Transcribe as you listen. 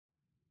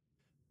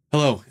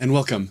Hello and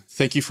welcome.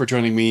 Thank you for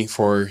joining me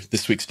for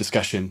this week's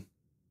discussion.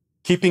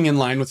 Keeping in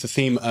line with the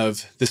theme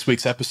of this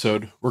week's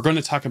episode, we're going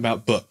to talk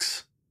about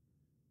books.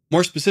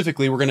 More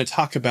specifically, we're going to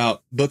talk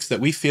about books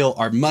that we feel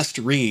are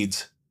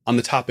must-reads on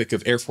the topic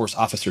of Air Force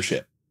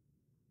officership.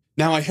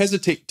 Now, I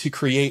hesitate to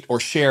create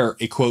or share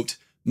a, quote,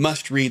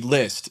 must-read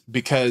list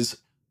because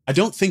I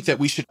don't think that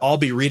we should all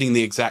be reading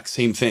the exact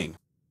same thing.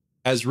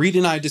 As Reed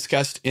and I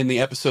discussed in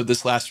the episode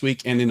this last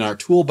week and in our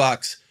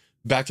toolbox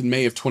back in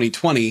May of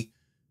 2020,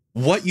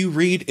 what you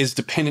read is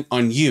dependent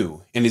on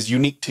you and is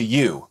unique to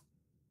you.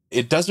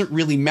 It doesn't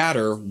really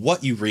matter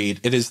what you read.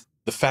 It is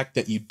the fact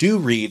that you do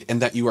read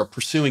and that you are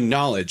pursuing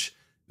knowledge.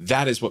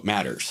 That is what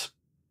matters.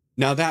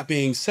 Now, that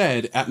being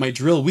said, at my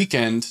drill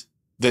weekend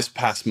this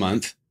past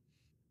month,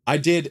 I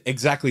did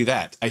exactly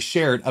that. I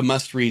shared a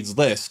must-reads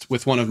list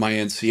with one of my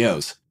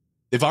NCOs.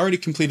 They've already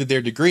completed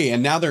their degree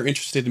and now they're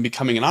interested in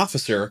becoming an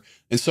officer.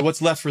 And so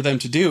what's left for them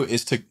to do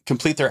is to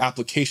complete their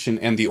application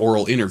and the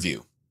oral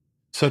interview.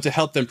 So to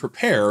help them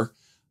prepare,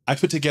 I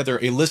put together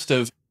a list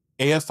of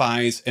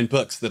AFIs and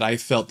books that I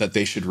felt that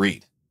they should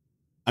read.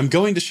 I'm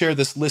going to share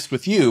this list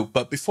with you,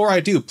 but before I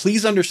do,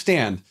 please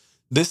understand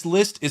this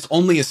list is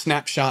only a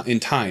snapshot in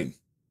time.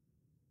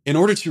 In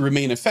order to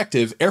remain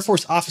effective, Air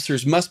Force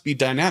officers must be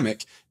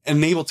dynamic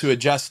and able to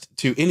adjust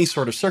to any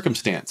sort of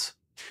circumstance.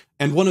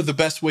 And one of the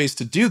best ways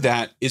to do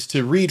that is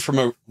to read from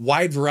a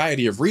wide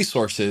variety of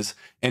resources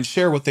and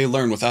share what they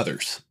learn with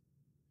others.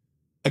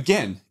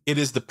 Again, it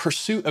is the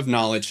pursuit of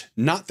knowledge,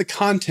 not the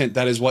content,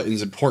 that is what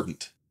is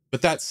important.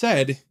 But that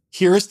said,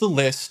 here is the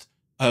list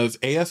of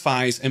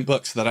AFIs and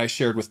books that I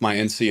shared with my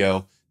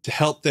NCO to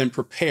help them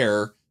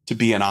prepare to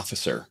be an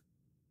officer.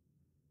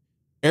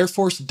 Air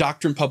Force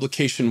Doctrine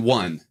Publication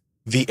 1,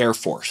 The Air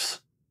Force.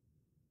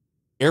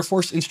 Air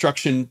Force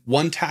Instruction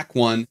 1 TAC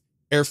 1,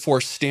 Air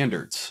Force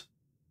Standards.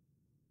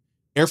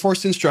 Air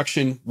Force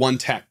Instruction 1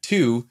 TAC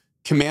 2,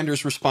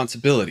 Commander's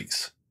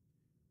Responsibilities.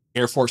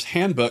 Air Force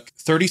Handbook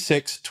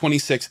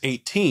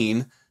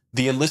 36-26-18,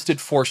 The Enlisted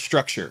Force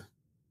Structure.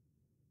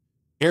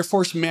 Air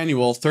Force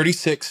Manual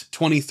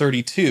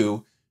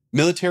 36-2032,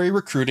 Military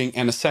Recruiting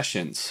and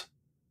Accessions.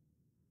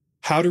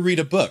 How to Read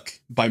a Book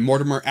by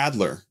Mortimer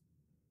Adler.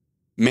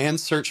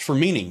 Man's Search for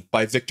Meaning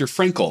by Viktor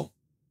Frankl.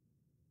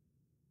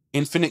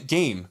 Infinite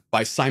Game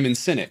by Simon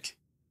Sinek.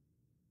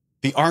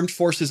 The Armed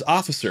Forces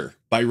Officer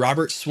by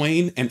Robert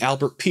Swain and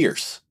Albert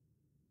Pierce.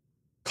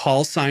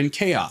 Call Sign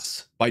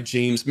Chaos by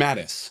James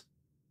Mattis.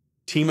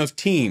 Team of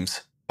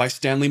Teams by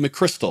Stanley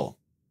McChrystal.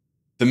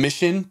 The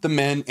Mission, the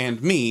Men,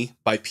 and Me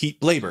by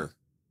Pete Blaber.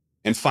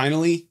 And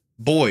finally,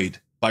 Boyd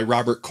by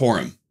Robert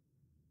Coram.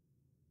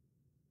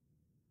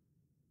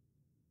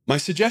 My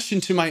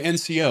suggestion to my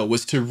NCO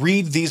was to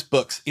read these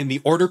books in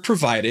the order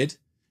provided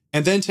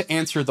and then to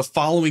answer the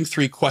following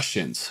 3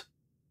 questions.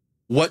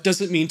 What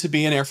does it mean to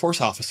be an Air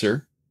Force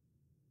officer?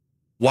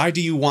 Why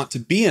do you want to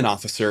be an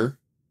officer?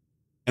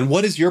 And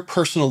what is your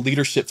personal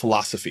leadership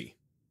philosophy?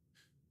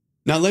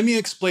 Now, let me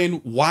explain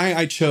why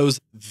I chose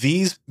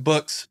these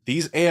books,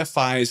 these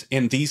AFIs,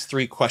 and these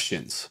 3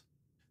 questions.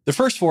 The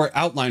first 4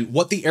 outline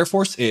what the Air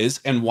Force is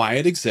and why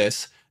it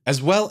exists,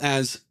 as well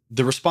as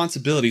the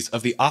responsibilities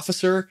of the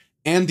officer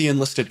and the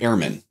enlisted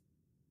airman.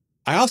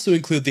 I also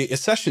include the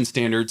accession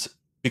standards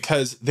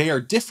because they are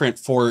different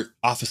for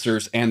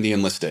officers and the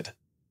enlisted.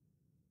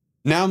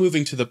 Now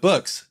moving to the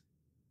books,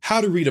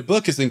 How to Read a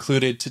Book is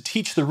included to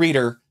teach the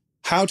reader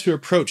how to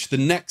approach the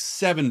next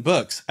 7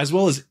 books, as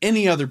well as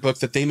any other book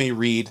that they may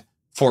read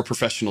for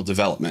professional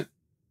development.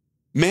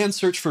 Man's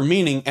Search for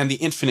Meaning and The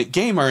Infinite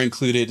Game are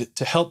included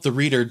to help the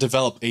reader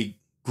develop a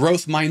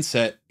growth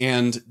mindset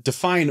and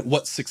define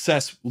what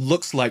success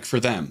looks like for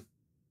them.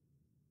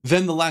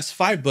 Then the last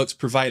 5 books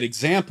provide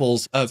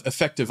examples of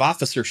effective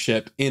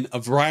officership in a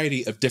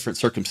variety of different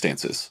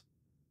circumstances.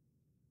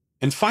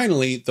 And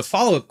finally, the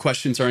follow-up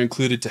questions are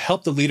included to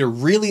help the leader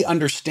really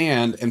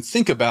understand and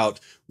think about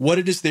what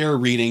it is they're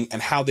reading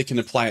and how they can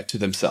apply it to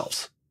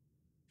themselves.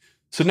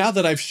 So now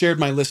that I've shared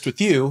my list with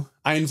you,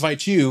 I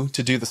invite you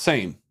to do the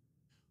same.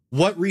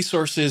 What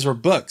resources or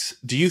books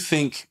do you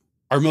think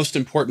are most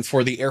important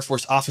for the Air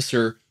Force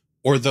officer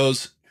or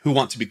those who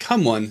want to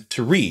become one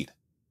to read?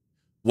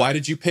 Why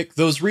did you pick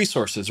those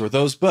resources or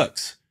those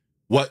books?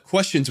 What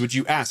questions would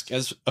you ask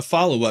as a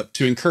follow-up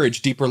to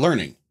encourage deeper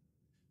learning?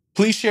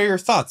 Please share your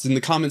thoughts in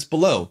the comments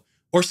below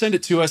or send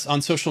it to us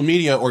on social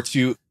media or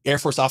to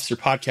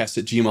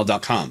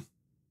airforceofficerpodcast@gmail.com.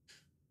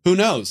 Who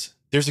knows?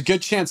 There's a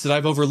good chance that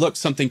I've overlooked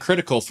something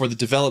critical for the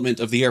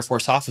development of the Air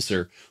Force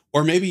officer,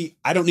 or maybe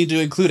I don't need to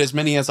include as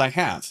many as I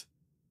have.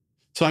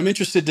 So I'm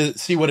interested to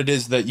see what it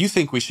is that you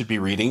think we should be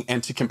reading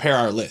and to compare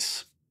our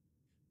lists.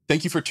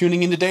 Thank you for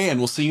tuning in today, and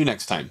we'll see you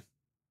next time.